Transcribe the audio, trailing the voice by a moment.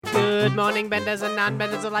Good morning, benders and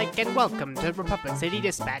non-benders alike, and welcome to Republic City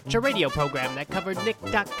Dispatch, a radio program that covered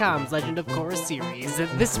Nick.com's Legend of Korra series.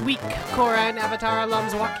 This week, Korra and Avatar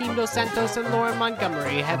alums Joaquin Dos Santos and Lauren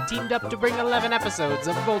Montgomery have teamed up to bring 11 episodes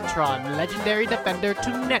of Voltron, Legendary Defender to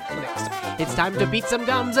Netflix. It's time to beat some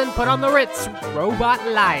gums and put on the Ritz, Robot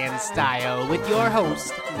Lion style, with your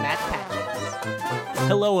host, Matt Patches.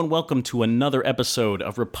 Hello and welcome to another episode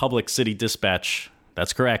of Republic City Dispatch.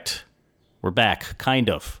 That's correct. We're back, kind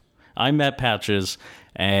of. I'm Matt Patches,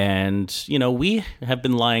 and, we have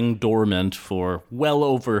been lying dormant for well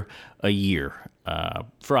over a year,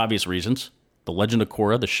 for obvious reasons. The Legend of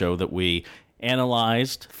Korra, the show that we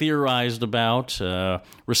analyzed, theorized about,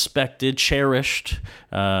 respected, cherished,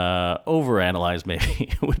 overanalyzed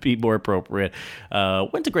maybe would be more appropriate,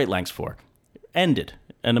 went to great lengths for, ended,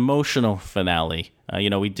 an emotional finale.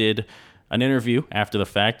 We did an interview after the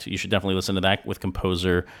fact. You should definitely listen to that with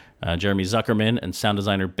composer Jeremy Zuckerman and sound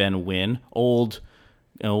designer Ben Wynn, old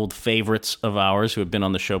favorites of ours who have been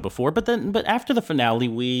on the show before. But after the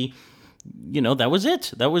finale, that was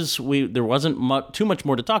it. There wasn't too much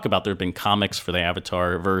more to talk about. There have been comics for the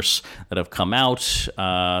Avatar verse that have come out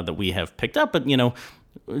that we have picked up, but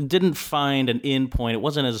didn't find an end point. It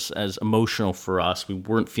wasn't as emotional for us. We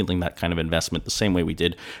weren't feeling that kind of investment the same way we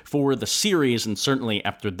did for the series, and certainly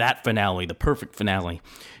after that finale, the perfect finale,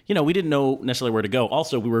 we didn't know necessarily where to go.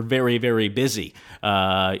 Also, we were very, very busy.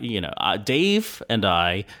 Dave and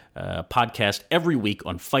I podcast every week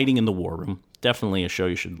on Fighting in the War Room. Definitely a show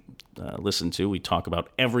you should listen to. We talk about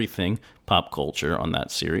everything pop culture on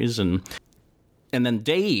that series, and then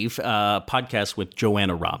Dave podcasts with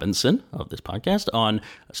Joanna Robinson of this podcast on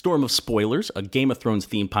Storm of Spoilers, a Game of Thrones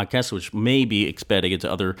themed podcast, which may be expanding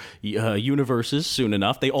into other universes soon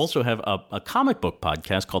enough. They also have a comic book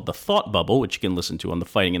podcast called The Thought Bubble, which you can listen to on the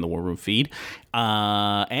Fighting in the War Room feed.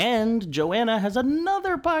 And Joanna has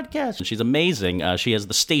another podcast. She's amazing. She has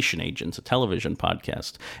The Station Agents, a television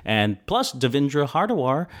podcast. And plus, Devindra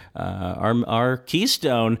Hardawar, our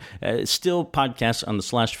keystone, still podcasts on the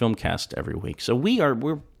Slash Filmcast every week. So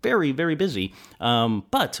we're very, very busy,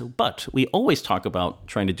 but we always talk about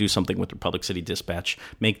trying to do something with Republic City Dispatch,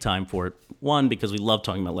 make time for it. One, because we love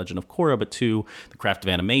talking about Legend of Korra, but two, the craft of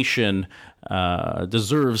animation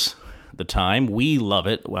deserves the time. We love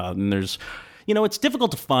it. Well, and there's, it's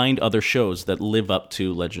difficult to find other shows that live up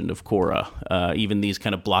to Legend of Korra. Even these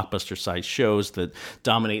kind of blockbuster-sized shows that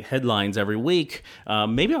dominate headlines every week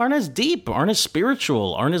maybe aren't as deep, aren't as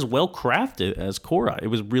spiritual, aren't as well-crafted as Korra. It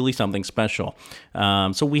was really something special.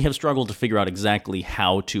 So we have struggled to figure out exactly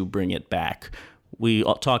how to bring it back. We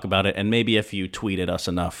talk about it, and maybe if you tweet at us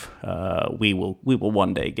enough, we will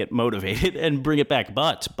one day get motivated and bring it back.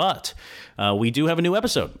 But we do have a new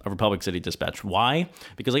episode of Republic City Dispatch. Why?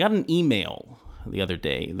 Because I got an email the other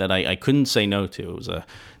day that I couldn't say no to. It was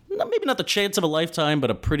maybe not the chance of a lifetime, but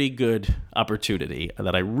a pretty good opportunity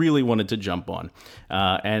that I really wanted to jump on.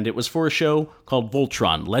 And it was for a show called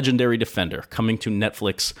Voltron, Legendary Defender, coming to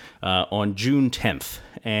Netflix on June 10th.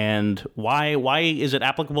 And why is it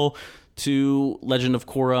applicable to Legend of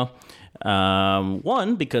Korra?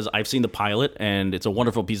 One, because I've seen the pilot and it's a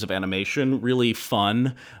wonderful piece of animation, really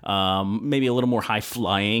fun, maybe a little more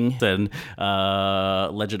high-flying than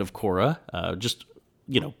Legend of Korra, just,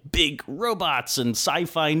 big robots and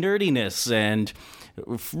sci-fi nerdiness and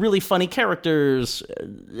really funny characters,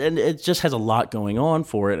 and it just has a lot going on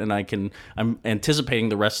for it, and I'm anticipating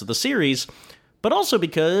the rest of the series, but also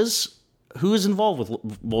because who is involved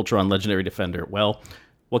with Voltron Legendary Defender? Well,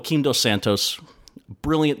 Joaquin Dos Santos,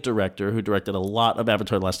 brilliant director who directed a lot of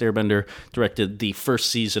Avatar: The Last Airbender, directed the first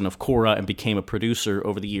season of Korra, and became a producer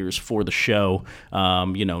over the years for the show.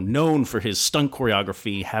 Known for his stunt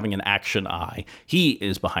choreography, having an action eye. He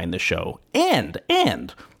is behind the show. And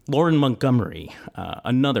Lauren Montgomery,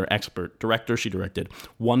 another expert director. She directed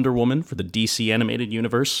Wonder Woman for the DC Animated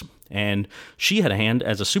Universe, and she had a hand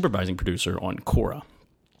as a supervising producer on Korra.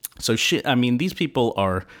 So these people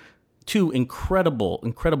are two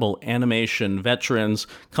incredible animation veterans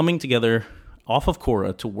coming together off of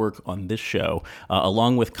Korra to work on this show,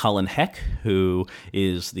 along with Colin Heck, who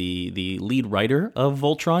is the lead writer of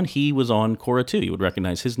Voltron. He was on Korra too. You would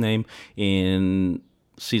recognize his name in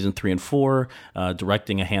season 3 and 4,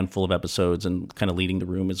 directing a handful of episodes and kind of leading the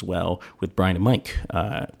room as well with Brian and Mike.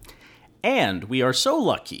 And we are so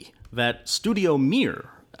lucky that Studio Mir,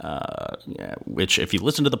 which if you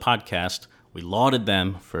listen to the podcast, we lauded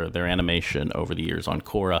them for their animation over the years on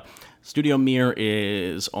Korra. Studio Mir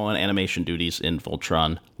is on animation duties in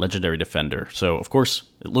Voltron Legendary Defender. So, of course,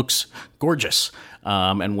 it looks gorgeous.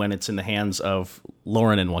 And when it's in the hands of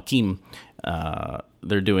Lauren and Joaquin,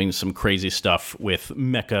 they're doing some crazy stuff with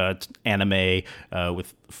mecha anime,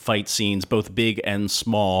 with fight scenes, both big and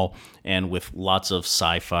small, and with lots of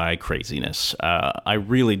sci-fi craziness. I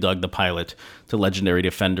really dug the pilot to Legendary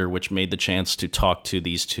Defender, which made the chance to talk to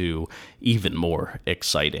these two even more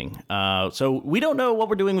exciting. So we don't know what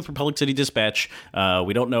we're doing with Republic City Dispatch.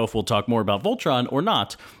 We don't know if we'll talk more about Voltron or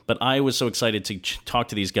not, but I was so excited to talk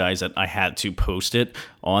to these guys that I had to post it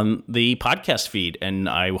on the podcast feed, and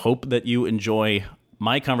I hope that you enjoy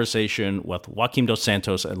my conversation with Joaquim Dos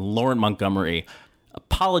Santos and Lauren Montgomery.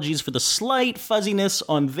 Apologies for the slight fuzziness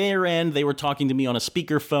on their end. They were talking to me on a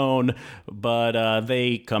speakerphone, but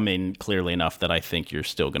they come in clearly enough that I think you're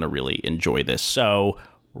still going to really enjoy this. So,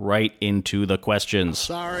 right into the questions.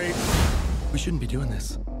 Sorry. We shouldn't be doing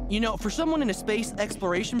this. You know, for someone in a space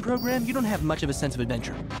exploration program, you don't have much of a sense of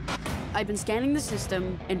adventure. I've been scanning the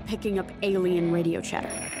system and picking up alien radio chatter.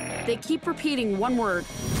 They keep repeating one word: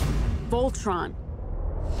 Voltron.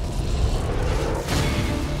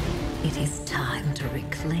 It is time to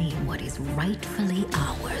reclaim what is rightfully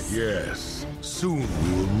ours. Yes, soon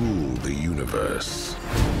we will rule the universe.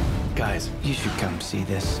 Guys, you should come see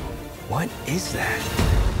this. What is that?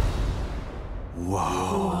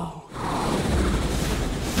 Whoa.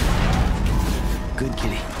 Good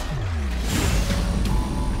kitty.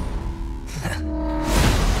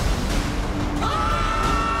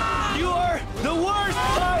 You are the worst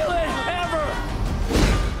pilot ever!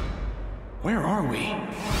 Where are we?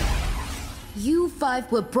 You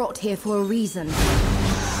five were brought here for a reason.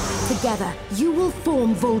 Together, you will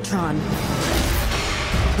form Voltron.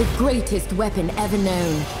 The greatest weapon ever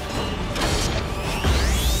known.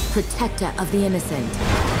 Protector of the innocent.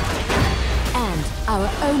 And our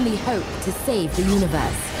only hope to save the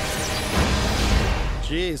universe.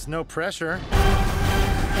 Jeez, no pressure.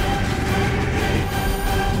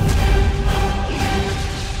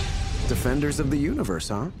 Defenders of the universe,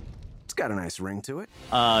 huh? It's got a nice ring to it.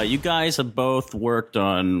 You guys have both worked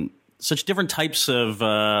on such different types of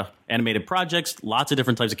animated projects, lots of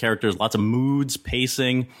different types of characters, lots of moods,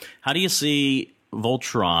 pacing. How do you see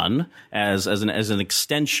Voltron as an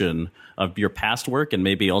extension of your past work and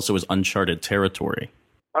maybe also as uncharted territory?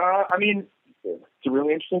 I mean, it's a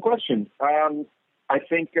really interesting question. I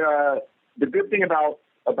think the good thing about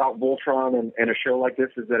Voltron and a show like this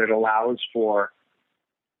is that it allows for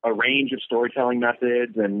a range of storytelling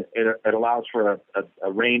methods, and it allows for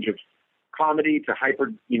a range of comedy to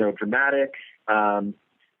hyper, dramatic.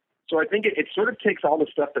 So I think it sort of takes all the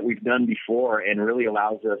stuff that we've done before and really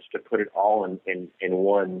allows us to put it all in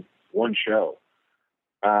one show.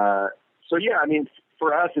 So yeah, I mean,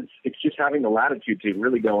 for us, it's just having the latitude to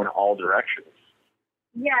really go in all directions.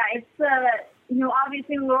 Yeah, it's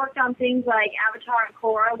obviously we worked on things like Avatar and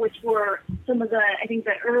Korra, which were some of the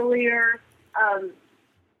earlier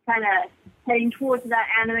kind of heading towards that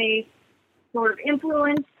anime sort of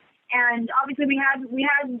influence. And obviously we had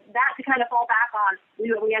that to kind of fall back on.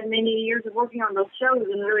 We had many years of working on those shows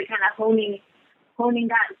and really kind of honing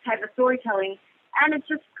that type of storytelling. And it's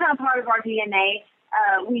just kind of part of our DNA.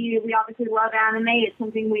 We obviously love anime. It's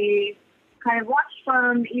something we kind of watched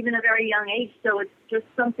from even a very young age. So it's just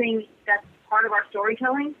something that's part of our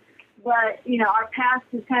storytelling. But, our past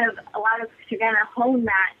has kind of allowed us to kind of hone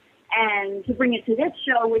that and to bring it to this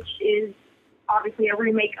show, which is obviously a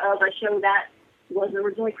remake of a show that was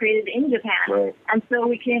originally created in Japan. Right. And so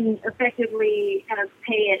we can effectively kind of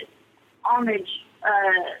pay it homage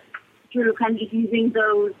through kind of just using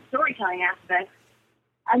those storytelling aspects.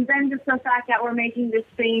 And then just the fact that we're making this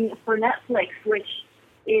thing for Netflix, which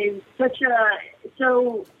is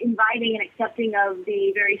so inviting and accepting of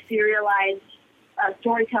the very serialized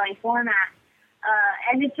storytelling format.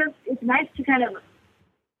 And it's nice to kind of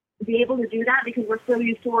be able to do that because we're so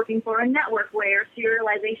used to working for a network where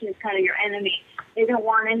serialization is kind of your enemy. They don't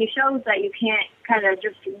want any shows that you can't kind of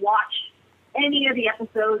just watch any of the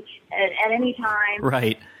episodes at any time.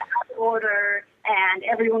 Right. Out of order, and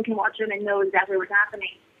everyone can watch them and know exactly what's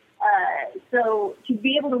happening. So to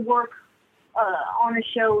be able to work on a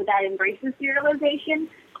show that embraces serialization,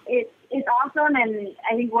 it's awesome, and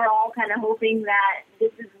I think we're all kind of hoping that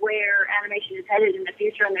this is where animation is headed in the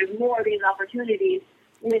future, and there's more of these opportunities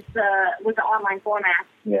with the online format,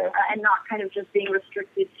 and not kind of just being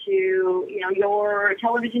restricted to your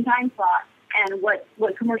television time slot and what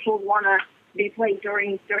commercials want to be played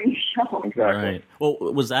during the show. Exactly. Right. Well,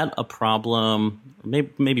 was that a problem?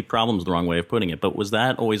 Maybe problem is the wrong way of putting it, but was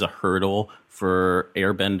that always a hurdle for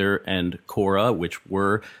Airbender and Korra, which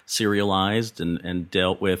were serialized and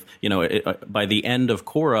dealt with? By the end of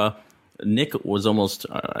Korra, Nick was almost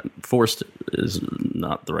forced, is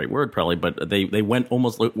not the right word probably, but they went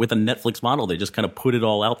almost with a Netflix model. They just kind of put it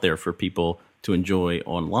all out there for people to enjoy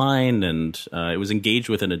online, and it was engaged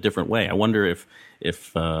with in a different way. I wonder if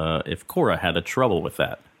Korra had a trouble with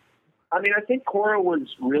that. I mean, I think Korra was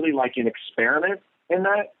really like an experiment in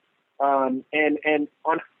that. And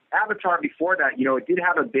on Avatar before that, it did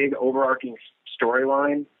have a big overarching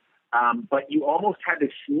storyline, but you almost had to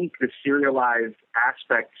sneak the serialized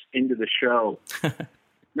aspects into the show.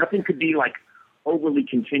 Nothing could be like overly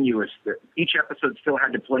continuous. Each episode still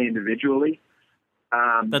had to play individually.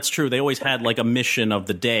 That's true. They always had like a mission of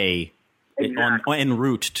the day en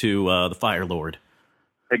route to the Fire Lord.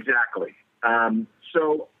 Exactly.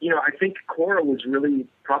 So, I think Korra was really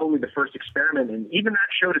probably the first experiment. And even that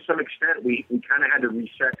show, to some extent, we kind of had to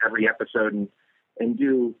reset every episode and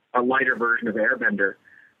do a lighter version of Airbender.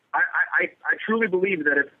 I truly believe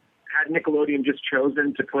that had Nickelodeon just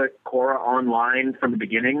chosen to put Korra online from the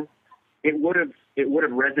beginning, it would have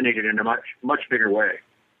resonated in a much bigger way.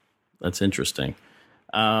 That's interesting.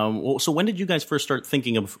 So when did you guys first start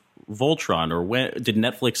thinking of Voltron, or when did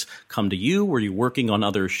Netflix come to you? Were you working on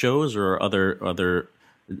other shows or other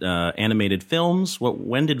animated films?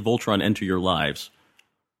 When did Voltron enter your lives?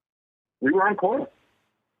 We were on Korra.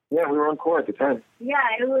 Yeah, we were on Korra at the time. Yeah,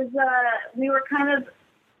 it was. We were kind of,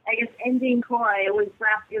 I guess, ending Korra. It was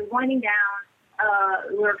winding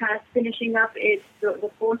down. We were kind of finishing up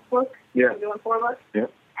the fourth book. Yeah, we were doing 4 books. Yeah,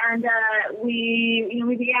 and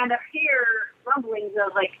we began to hear rumblings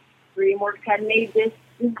of like DreamWorks had made this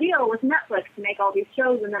deal with Netflix to make all these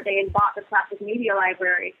shows, and that they had bought the Classic Media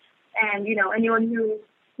Library. And anyone who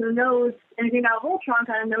knows anything about Voltron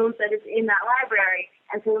kind of knows that it's in that library.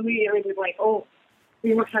 And so immediately it was like, oh,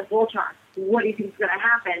 DreamWorks has Voltron. What do you think is going to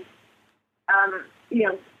happen?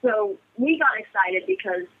 So we got excited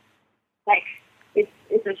because like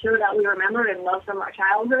it's a show that we remembered and loved from our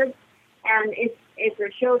childhood, and it's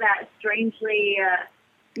a show that strangely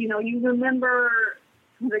you remember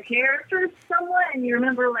the characters somewhat, and you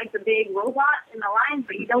remember like the big robot in the lines,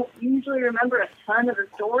 but you don't usually remember a ton of the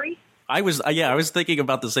story. I was thinking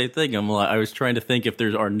about the same thing. I was trying to think if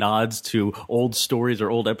there are nods to old stories or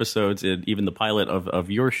old episodes in even the pilot of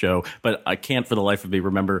your show, but I can't for the life of me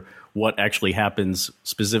remember what actually happens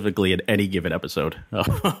specifically in any given episode of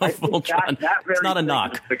Voltron. That very it's not a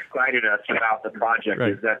knock. What excited us about the project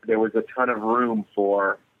right. is that there was a ton of room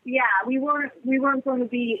for. Yeah, we weren't going to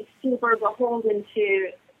be super beholden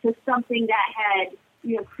to something that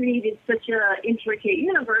had created such a intricate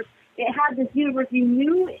universe. It had this universe. You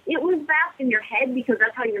knew it was vast in your head because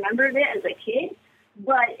that's how you remembered it as a kid.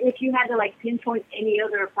 But if you had to like pinpoint any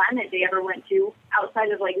other planet they ever went to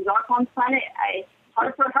outside of like Zarkon's planet,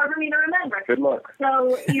 hard for me to remember. Good luck.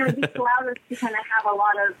 So this allowed us to kind of have a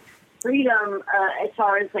lot of freedom as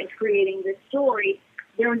far as like creating this story.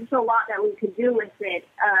 There was just a lot that we could do with it,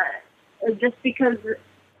 just because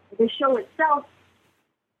the show itself,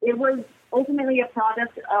 it was ultimately a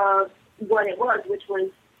product of what it was, which was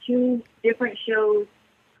 2 different shows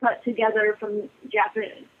cut together from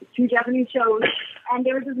two Japanese shows, and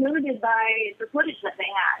they were just limited by the footage that they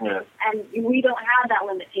had. Yeah. And we don't have that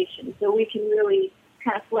limitation, so we can really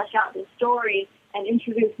kind of flesh out the story and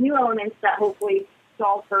introduce new elements that hopefully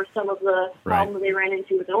solve for some of the problems they ran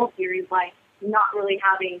into with the old series by not really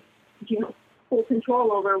having full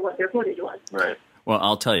control over what their footage was. Right. Well,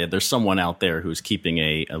 I'll tell you, there's someone out there who's keeping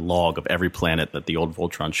a log of every planet that the old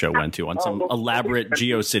Voltron show went to on some elaborate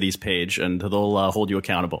GeoCities page, and they'll hold you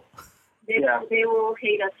accountable. They will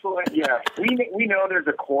hate us for it. Yeah, we know there's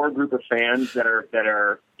a core group of fans that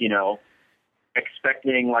are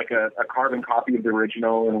expecting like a carbon copy of the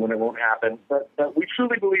original, and when it won't happen. But we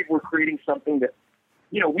truly believe we're creating something that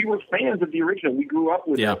we were fans of the original. We grew up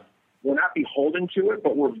with it. We're not beholden to it,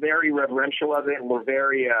 but we're very reverential of it, and we're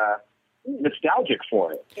very nostalgic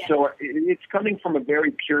for it. Yeah. So it's coming from a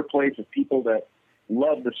very pure place of people that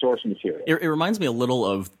love the source material. It reminds me a little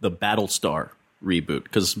of the Battlestar reboot,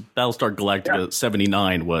 because Battlestar Galactica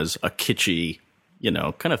 79 was a kitschy,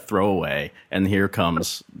 kind of throwaway, and here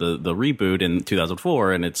comes the reboot in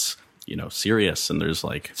 2004, and it's serious, and there's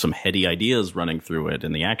like some heady ideas running through it,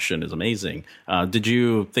 and the action is amazing. Did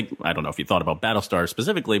you think, I don't know if you thought about Battlestar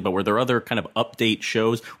specifically, but were there other kind of update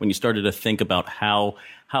shows when you started to think about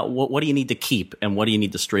what do you need to keep and what do you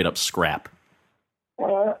need to straight up scrap?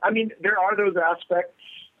 There are those aspects.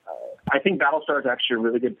 I think Battlestar is actually a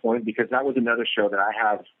really good point, because that was another show that I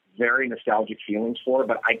have very nostalgic feelings for,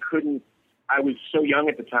 but I was so young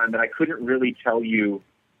at the time that I couldn't really tell you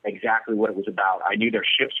exactly what it was about. I knew their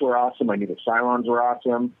ships were awesome. I knew the Cylons were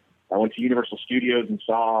awesome. I went to Universal Studios and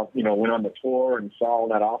saw, went on the tour and saw all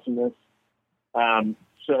that awesomeness.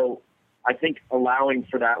 So I think allowing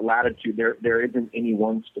for that latitude, there isn't any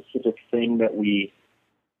one specific thing that we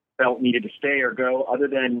felt needed to stay or go, other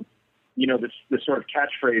than this sort of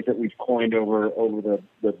catchphrase that we've coined over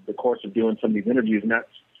the course of doing some of these interviews, and that's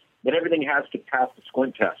that everything has to pass the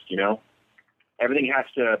squint test. Everything has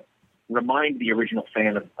to remind the original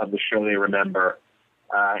fan of the show they remember,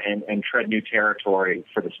 and tread new territory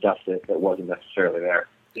for the stuff that wasn't necessarily there.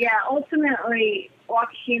 Yeah, ultimately,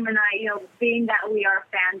 Joaquin and I, being that we are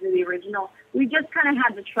fans of the original, we just kind of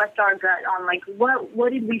had to trust our gut on, like,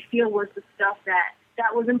 what did we feel was the stuff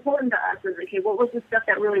that was important to us as a kid? What was the stuff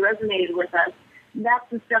that really resonated with us? That's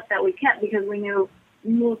the stuff that we kept because we knew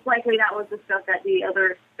most likely that was the stuff that the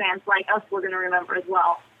other fans like us were going to remember as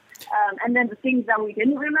well. And then the things that we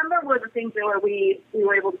didn't remember were the things where we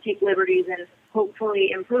were able to take liberties and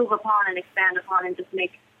hopefully improve upon and expand upon and just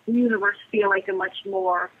make the universe feel like a much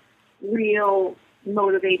more real,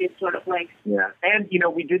 motivated sort of place. Yeah, and,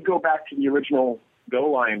 we did go back to the original Go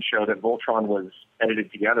Lion show that Voltron was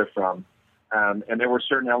edited together from, and there were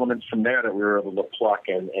certain elements from there that we were able to pluck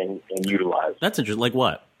and utilize. That's interesting. Like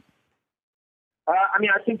what?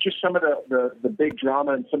 I think just some of the big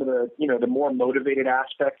drama and some of the, the more motivated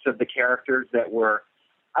aspects of the characters that were,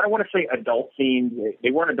 I don't want to say adult themed. They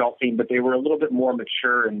weren't adult themed, but they were a little bit more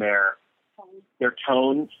mature in their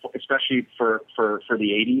tone, especially for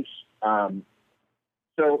the 80s.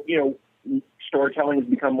 So, storytelling has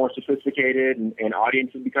become more sophisticated and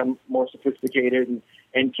audience has become more sophisticated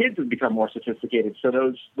and kids have become more sophisticated. So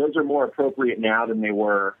those are more appropriate now than they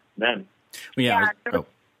were then. Yeah.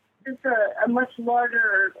 There's a much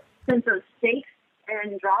larger sense of stakes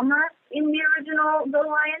and drama in the original The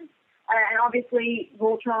Lion. And obviously,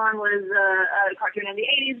 Voltron was a cartoon in the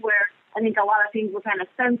 80s where I think a lot of things were kind of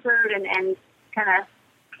censored and kind of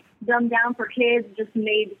dumbed down for kids, just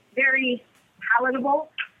made very palatable.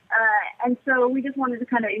 And so we just wanted to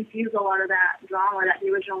kind of infuse a lot of that drama that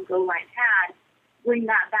the original Go Lion had, bring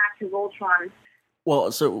that back to Voltron.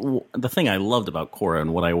 Well, so the thing I loved about Korra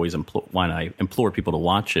and what I always implore people to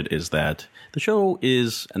watch it is that the show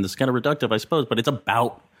is, and this is kind of reductive, I suppose, but it's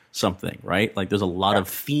about something, right? Like there's a lot of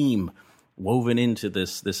theme woven into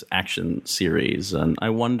this action series. And I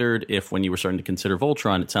wondered if when you were starting to consider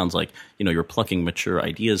Voltron, it sounds like, you're plucking mature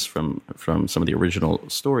ideas from some of the original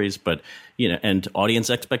stories, but, and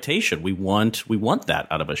audience expectation. We want that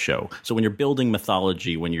out of a show. So when you're building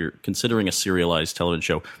mythology, when you're considering a serialized television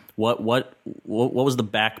show, what was the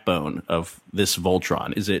backbone of this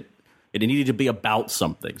Voltron? It needed to be about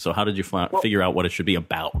something. So how did you figure out what it should be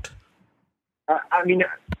about?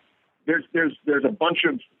 There's a bunch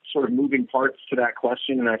of sort of moving parts to that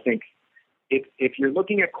question, and I think if you're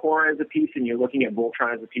looking at Korra as a piece and you're looking at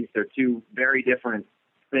Voltron as a piece, they're two very different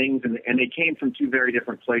things, and they came from two very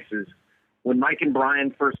different places. When Mike and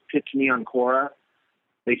Brian first pitched me on Korra,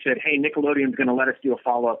 they said, hey, Nickelodeon's going to let us do a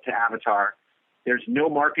follow-up to Avatar. There's no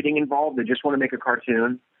marketing involved. They just want to make a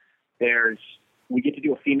cartoon. We get to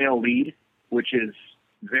do a female lead, which is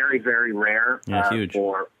very, very rare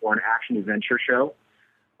for an action-adventure show.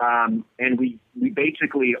 And we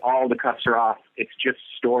basically, all the cuffs are off. It's just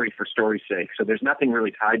story for story's sake. So there's nothing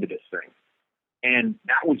really tied to this thing. And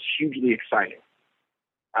that was hugely exciting.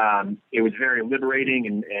 It was very liberating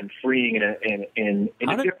and freeing in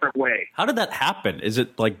a different way. How did that happen? Is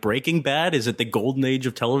it like Breaking Bad? Is it the golden age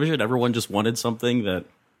of television? Everyone just wanted something that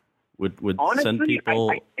would honestly, send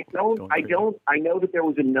people... I know that there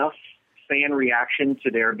was enough fan reaction to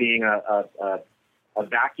there being a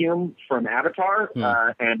vacuum from Avatar,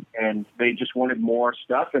 and they just wanted more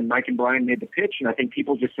stuff, and Mike and Brian made the pitch, and I think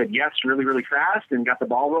people just said yes really, really fast and got the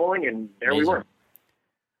ball rolling, and there we were.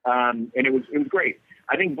 And it was great.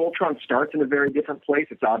 I think Voltron starts in a very different place.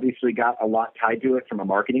 It's obviously got a lot tied to it from a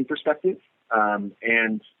marketing perspective.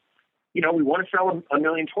 And, we want to sell a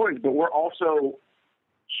million toys, but we're also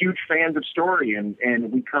huge fans of story,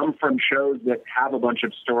 and we come from shows that have a bunch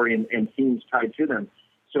of story and themes tied to them.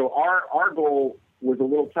 So our goal was a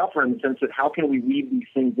little tougher in the sense that how can we weave these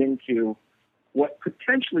things into what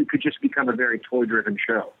potentially could just become a very toy-driven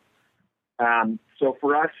show. So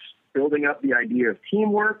for us, building up the idea of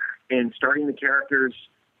teamwork and starting the characters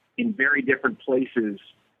in very different places,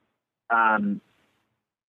 and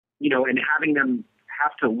having them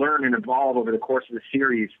have to learn and evolve over the course of the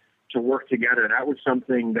series to work together, that was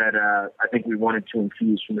something that I think we wanted to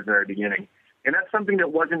infuse from the very beginning. And that's something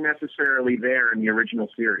that wasn't necessarily there in the original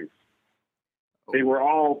series. They were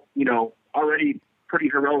all, already pretty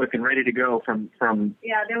heroic and ready to go from.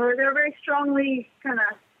 Yeah, they were a very strongly kind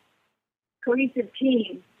of cohesive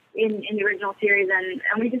team in the original series, and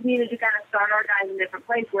we just needed to kind of start our guys in a different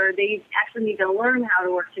place where they actually need to learn how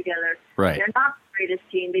to work together. Right. They're not the greatest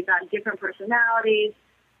team. They've got different personalities,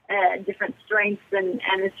 different strengths, and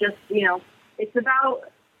it's just, it's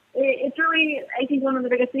about, it's really, I think one of the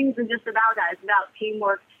biggest things is just about that. It's about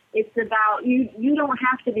teamwork it's about you don't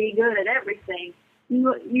have to be good at everything.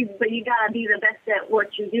 But you gotta be the best at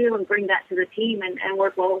what you do and bring that to the team and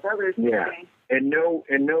work well with others. Yeah. And no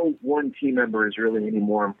one team member is really any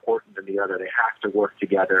more important than the other. They have to work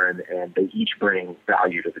together, and they each bring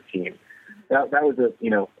value to the team. That was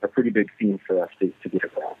a pretty big theme for us to get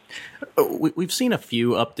across. We've seen a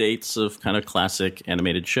few updates of kind of classic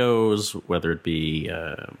animated shows, whether it be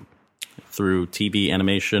through TV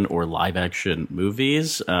animation or live action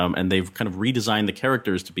movies, and they've kind of redesigned the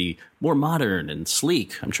characters to be more modern and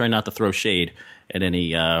sleek. I'm trying not to throw shade at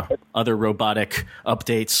any other robotic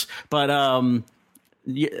updates, but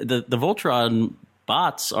the Voltron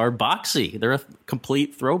bots are boxy. They're a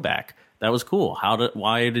complete throwback. That was cool.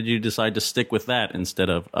 Why did you decide to stick with that instead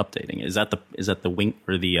of updating? Is that the wink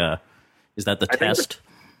or is that the test?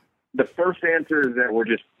 The first answer is that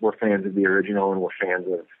we're fans of the original, and we're fans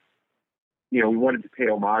of, we wanted to pay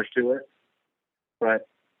homage to it, but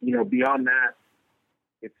beyond that,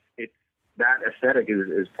 it's that aesthetic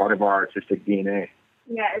is part of our artistic DNA.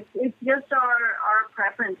 Yeah, it's just our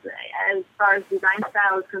preference as far as design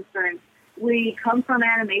style is concerned. We come from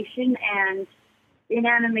animation, and in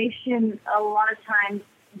animation, a lot of times,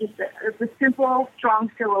 just a simple, strong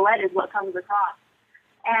silhouette is what comes across.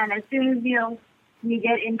 And as soon as you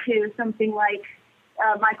get into something like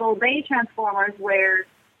Michael Bay Transformers, where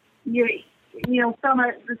from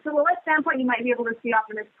the silhouette standpoint, you might be able to see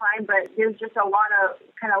Optimus Prime, but there's just a lot of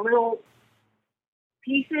kind of little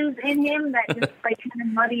pieces in him that just kind of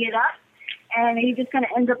muddy it up, and he just kind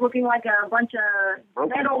of ends up looking like a bunch of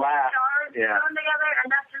broken metal glass shards thrown together,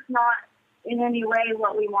 and that's just not in any way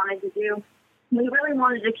what we wanted to do. We really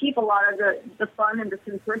wanted to keep a lot of the fun and the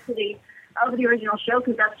simplicity of the original show,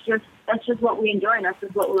 because that's just what we enjoy, and that's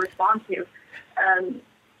just what we respond to.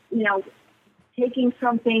 Taking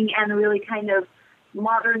something and really kind of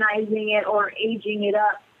modernizing it or aging it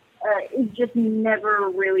up is just never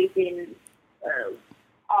really been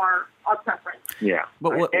our preference. Yeah,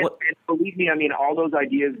 but and believe me, I mean, all those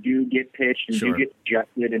ideas do get pitched and do get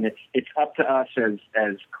suggested, and it's up to us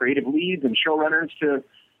as creative leads and showrunners to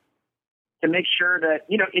make sure that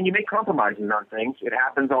and you make compromises on things. It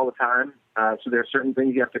happens all the time. So there are certain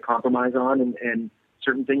things you have to compromise on, and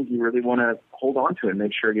certain things you really want to hold on to and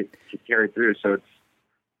make sure get carried through. So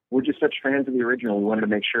we're just such fans of the original. We wanted to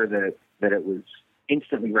make sure that it was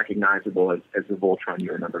instantly recognizable as the Voltron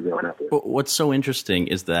you remember growing up with. What's so interesting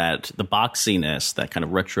is that the boxiness, that kind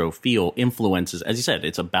of retro feel, influences, as you said,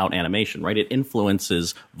 it's about animation, right? It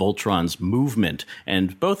influences Voltron's movement.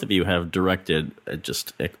 And both of you have directed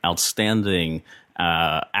just outstanding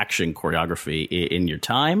action choreography in your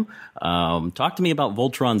time. Talk to me about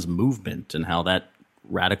Voltron's movement and how that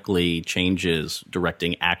radically changes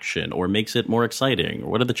directing action or makes it more exciting.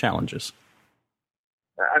 What are the challenges?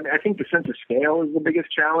 I think the sense of scale is the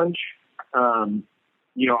biggest challenge.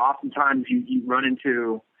 Oftentimes you run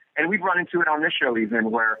into, and we've run into it on this show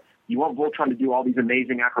even, where you want Voltron to do all these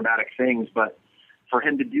amazing acrobatic things, but for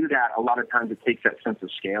him to do that, a lot of times it takes that sense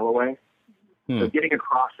of scale away. So getting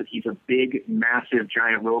across that he's a big, massive,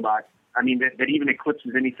 giant robot, I mean, that even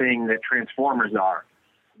eclipses anything that Transformers are,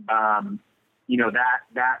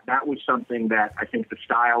 that was something that I think the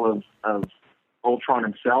style of Voltron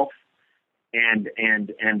himself and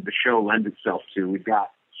the show lends itself to. We've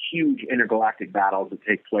got huge intergalactic battles that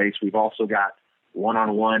take place. We've also got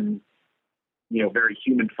one-on-one, very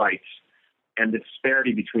human fights. And the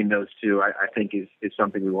disparity between those two, I think, is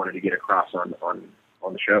something we wanted to get across on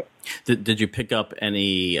the show. Did you pick up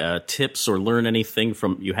any tips or learn anything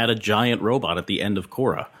from? You had a giant robot at the end of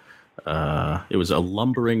Korra. It was a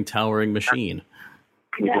lumbering, towering machine.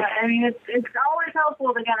 Yeah, I mean, it's always helpful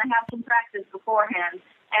to kind of have some practice beforehand.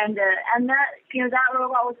 And that that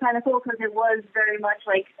robot was kind of cool because it was very much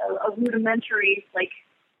like a rudimentary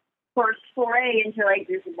first foray into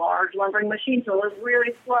this large lumbering machine. So it was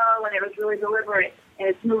really slow and it was really deliberate in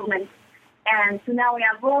its movements. And so now we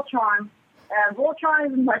have Voltron.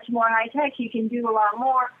 Voltron is much more high tech. He can do a lot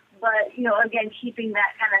more, but again, keeping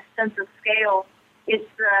that kind of sense of scale, it's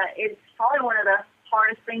probably one of the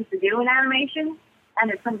hardest things to do in animation, and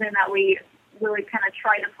it's something that we really kind of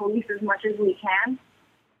try to police as much as we can.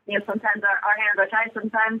 Sometimes our hands are tied.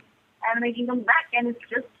 Sometimes animation comes back, and it's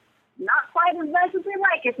just not quite as nice as we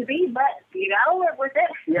like it to be, but you gotta work with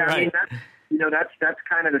it. Yeah, right. I mean, that's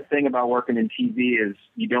kind of the thing about working in TV is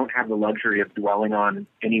you don't have the luxury of dwelling on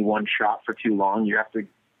any one shot for too long. You have to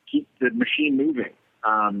keep the machine moving.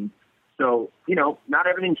 So, not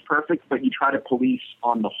everything's perfect, but you try to police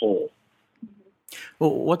on the whole.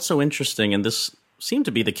 Well, what's so interesting, and this seemed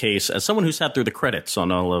to be the case, as someone who sat through the credits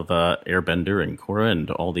on all of Airbender and Korra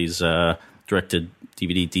and all these directed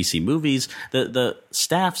DVD DC movies. The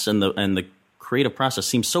staffs and the creative process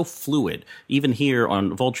seems so fluid. Even here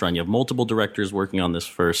on Voltron, you have multiple directors working on this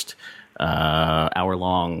first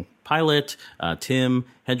hour-long pilot. Tim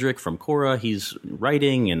Hedrick from Korra, he's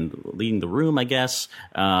writing and leading the room, I guess.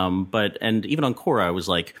 And even on Korra, I was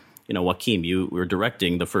like, Joaquin, you were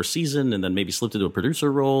directing the first season and then maybe slipped into a producer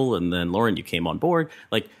role, and then Lauren, you came on board.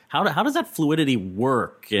 Like, how does that fluidity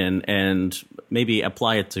work, and maybe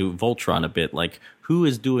apply it to Voltron a bit? Like, who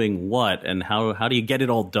is doing what, and how do you get it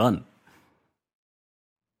all done?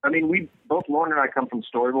 I mean, both Lauren and I come from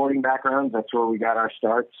storyboarding backgrounds. That's where we got our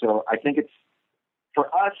start. So I think it's, for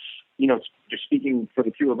us, just speaking for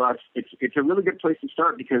the two of us, it's a really good place to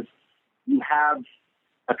start because you have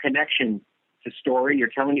a connection to story. You're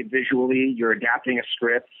telling it visually. You're adapting a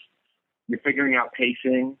script. You're figuring out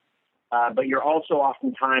pacing. But you're also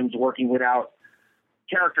oftentimes working without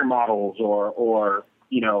character models or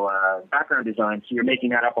background design. So you're making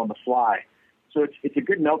that up on the fly. So it's a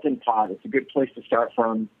good melting pot. It's a good place to start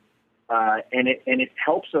from. And it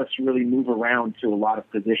helps us really move around to a lot of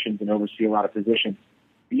positions and oversee a lot of positions.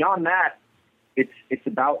 Beyond that, it's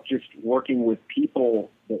about just working with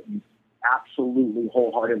people that you absolutely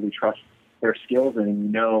wholeheartedly trust their skills,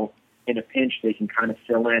 and in a pinch they can kind of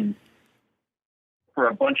fill in for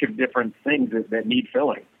a bunch of different things that need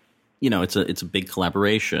filling. It's a big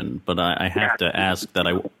collaboration, but I have to ask that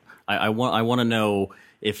I want to know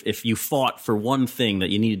if you fought for one thing that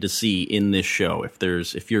you needed to see in this show,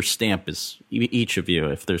 if your stamp is, each of you,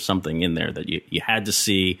 if there's something in there that you had to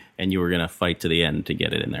see and you were going to fight to the end to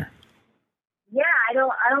get it in there. Yeah,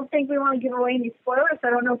 I don't think we want to give away any spoilers. I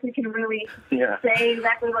don't know if we can really say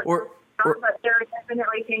exactly what but there are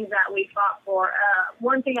definitely things that we fought for.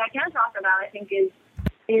 One thing I can talk about, I think,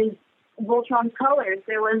 is Voltron's colors.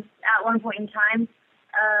 There was, at one point in time,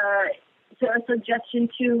 a suggestion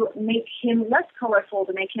to make him less colorful,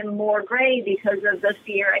 to make him more gray because of the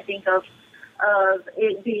fear, I think, of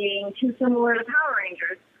it being too similar to Power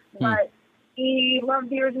Rangers. But he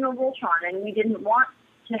loved the original Voltron, and we didn't want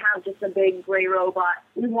to have just a big gray robot.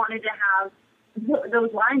 We wanted to have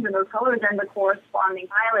those lines and those colors and the corresponding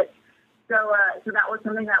pilots. So that was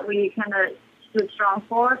something that we kind of stood strong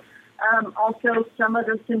for. Also, some of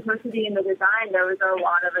the simplicity in the design, there was a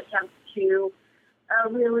lot of attempts to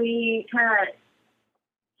really kind of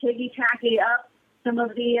ticky-tacky up some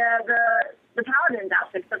of the Paladin's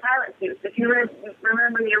outfits, the pilot suits. If you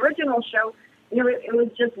remember the original show, it was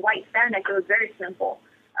just white spandex. It was very simple.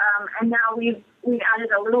 And now we've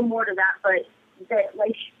added a little more to that, but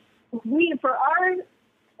for our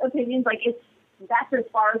opinions, that's as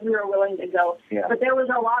far as we were willing to go. Yeah. But there was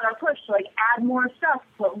a lot of push to add more stuff,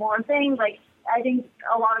 put more things. I think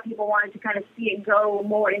a lot of people wanted to kind of see it go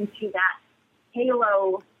more into that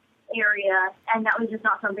Halo area, and that was just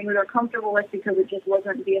not something we were comfortable with because it just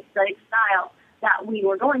wasn't the aesthetic style that we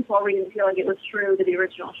were going for. We didn't feel like it was true to the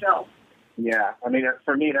original show. Yeah, I mean,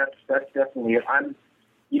 for me, that's definitely it. I'm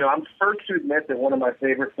first to admit that one of my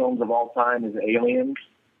favorite films of all time is Aliens,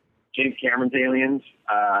 James Cameron's Aliens,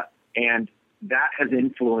 and that has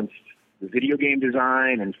influenced the video game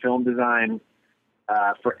design and film design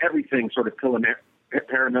for everything sort of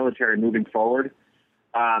paramilitary moving forward.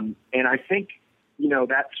 And I think,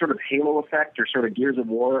 that sort of Halo effect or sort of Gears of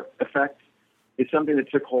War effect is something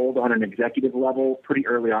that took hold on an executive level pretty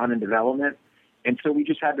early on in development. And so we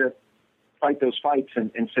just had to fight those fights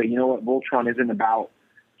and say, you know what, Voltron isn't about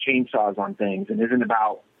chainsaws on things and isn't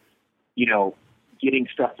about, getting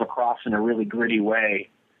stuff across in a really gritty way.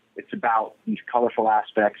 It's about these colorful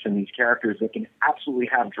aspects and these characters that can absolutely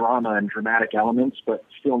have drama and dramatic elements, but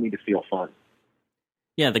still need to feel fun.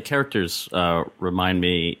 Yeah, the characters remind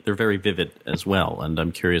me, they're very vivid as well. And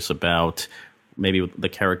I'm curious about maybe the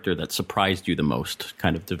character that surprised you the most,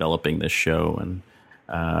 kind of developing this show, and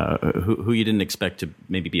who you didn't expect to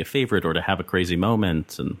maybe be a favorite or to have a crazy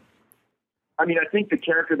moment. And I mean, I think the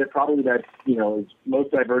character that is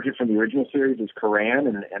most divergent from the original series is Karan,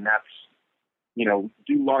 and that's,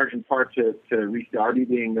 due large in part to Rhys Darby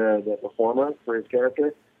being the performer for his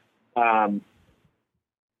character.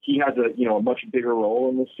 He has a much bigger role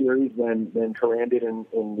in this series than Karan did in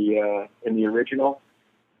the original.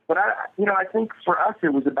 But I think for us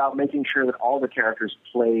it was about making sure that all the characters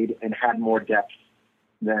played and had more depth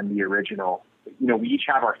than the original. We each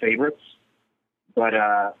have our favorites, but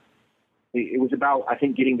it was about, I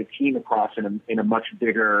think, getting the team across in a much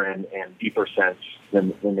bigger and deeper sense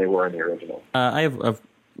than they were in the original. I have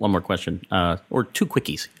one more question, or two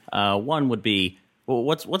quickies. One would be, well,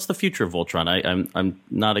 what's the future of Voltron? I'm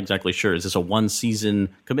not exactly sure. Is this a one season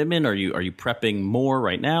commitment? Are you prepping more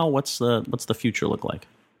right now? What's the future look like?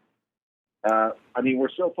 I mean, we're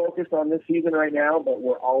so focused on this season right now, but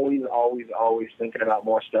we're always thinking about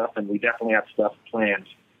more stuff, and we definitely have stuff planned.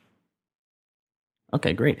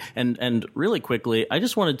 Okay, great. And really quickly, I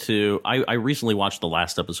just wanted to, I recently watched the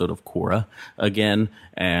last episode of Korra again,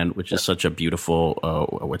 and which is such a beautiful,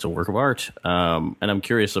 it's a work of art. And I'm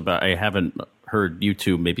curious about, I haven't heard you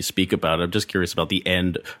two maybe speak about it. I'm just curious about the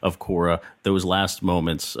end of Korra, those last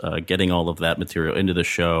moments, getting all of that material into the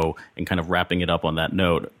show and kind of wrapping it up on that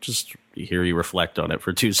note. Just hear you reflect on it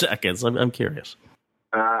for 2 seconds. I'm curious.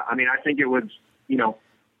 I mean, I think it was,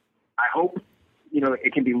 I hope,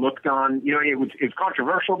 it can be looked on. It's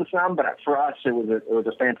controversial to some, but for us, it was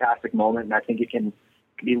a fantastic moment, and I think it can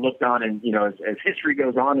be looked on, and as history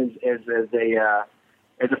goes on, as a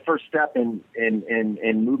first step in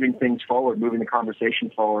moving things forward, moving the conversation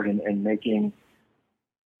forward, and making,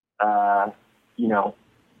 just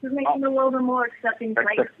making the world a more accepting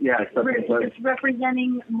place. It's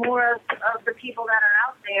representing more of the people that are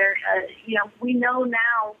out there. We know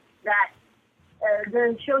now that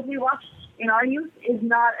the shows we watch in our youth is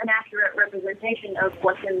not an accurate representation of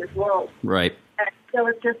what's in this world. Right. So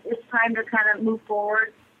it's time to kind of move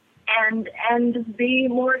forward and just be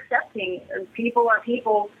more accepting. People are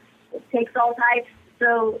people. It takes all types,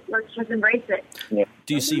 so let's just embrace it. Yeah.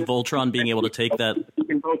 Do you see Voltron being able to take that? We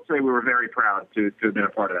can both say we were very proud to have been a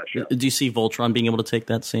part of that show. Do you see Voltron being able to take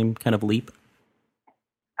that same kind of leap?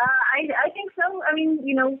 I think so. I mean,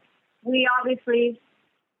 we have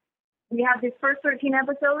these first 13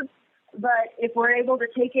 episodes, but if we're able to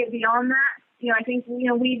take it beyond that, I think,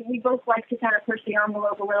 we both like to kind of push the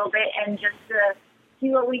envelope a little bit and just see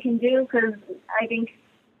what we can do, because I think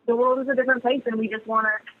the world is a different place, and we just want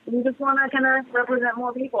to kind of represent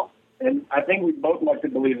more people. And I think we both like to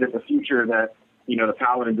believe that the future that, the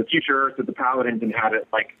Paladins, the future Earth that the Paladins inhabit,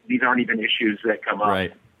 like, these aren't even issues that come up.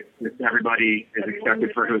 Right. Everybody is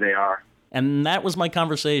accepted for who they are. And that was my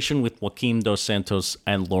conversation with Joaquim Dos Santos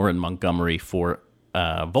and Lauren Montgomery for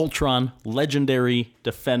Voltron, Legendary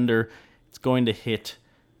Defender. It's going to hit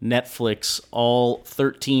Netflix, all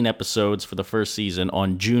 13 episodes for the first season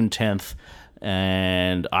on June 10th.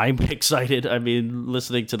 And I'm excited. I mean,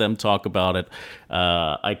 listening to them talk about it,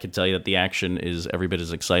 I can tell you that the action is every bit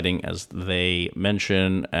as exciting as they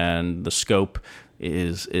mention, and the scope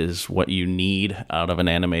is what you need out of an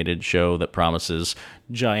animated show that promises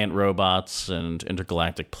giant robots and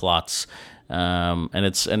intergalactic plots. And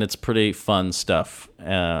it's pretty fun stuff.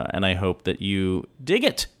 And I hope that you dig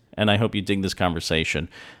it. And I hope you dig this conversation.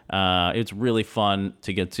 It's really fun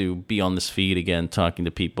to get to be on this feed again, talking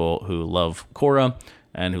to people who love Korra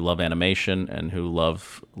and who love animation and who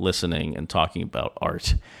love listening and talking about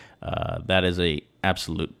art. That is a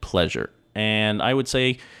absolute pleasure. And I would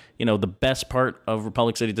say, the best part of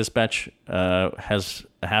Republic City Dispatch has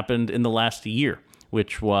happened in the last year,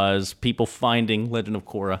 which was people finding Legend of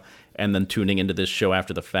Korra and then tuning into this show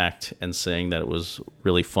after the fact and saying that it was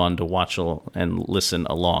really fun to watch and listen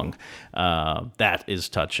along. That is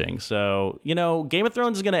touching. So, Game of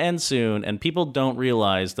Thrones is going to end soon, and people don't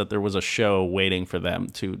realize that there was a show waiting for them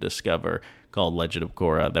to discover called Legend of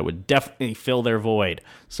Korra that would definitely fill their void.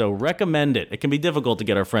 So recommend it. It can be difficult to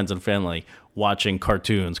get our friends and family watching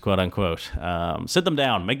cartoons, quote unquote. Sit them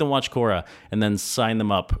down, make them watch Korra, and then sign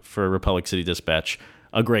them up for Republic City Dispatch.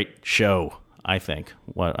 A great show, I think.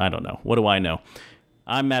 I don't know. What do I know?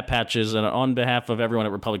 I'm Matt Patches, and on behalf of everyone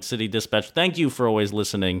at Republic City Dispatch, thank you for always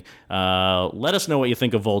listening. Let us know what you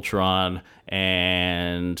think of Voltron,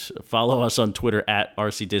 and follow us on Twitter at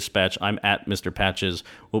RC Dispatch. I'm at Mr. Patches.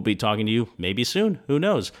 We'll be talking to you maybe soon. Who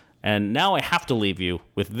knows? And now I have to leave you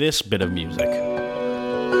with this bit of music.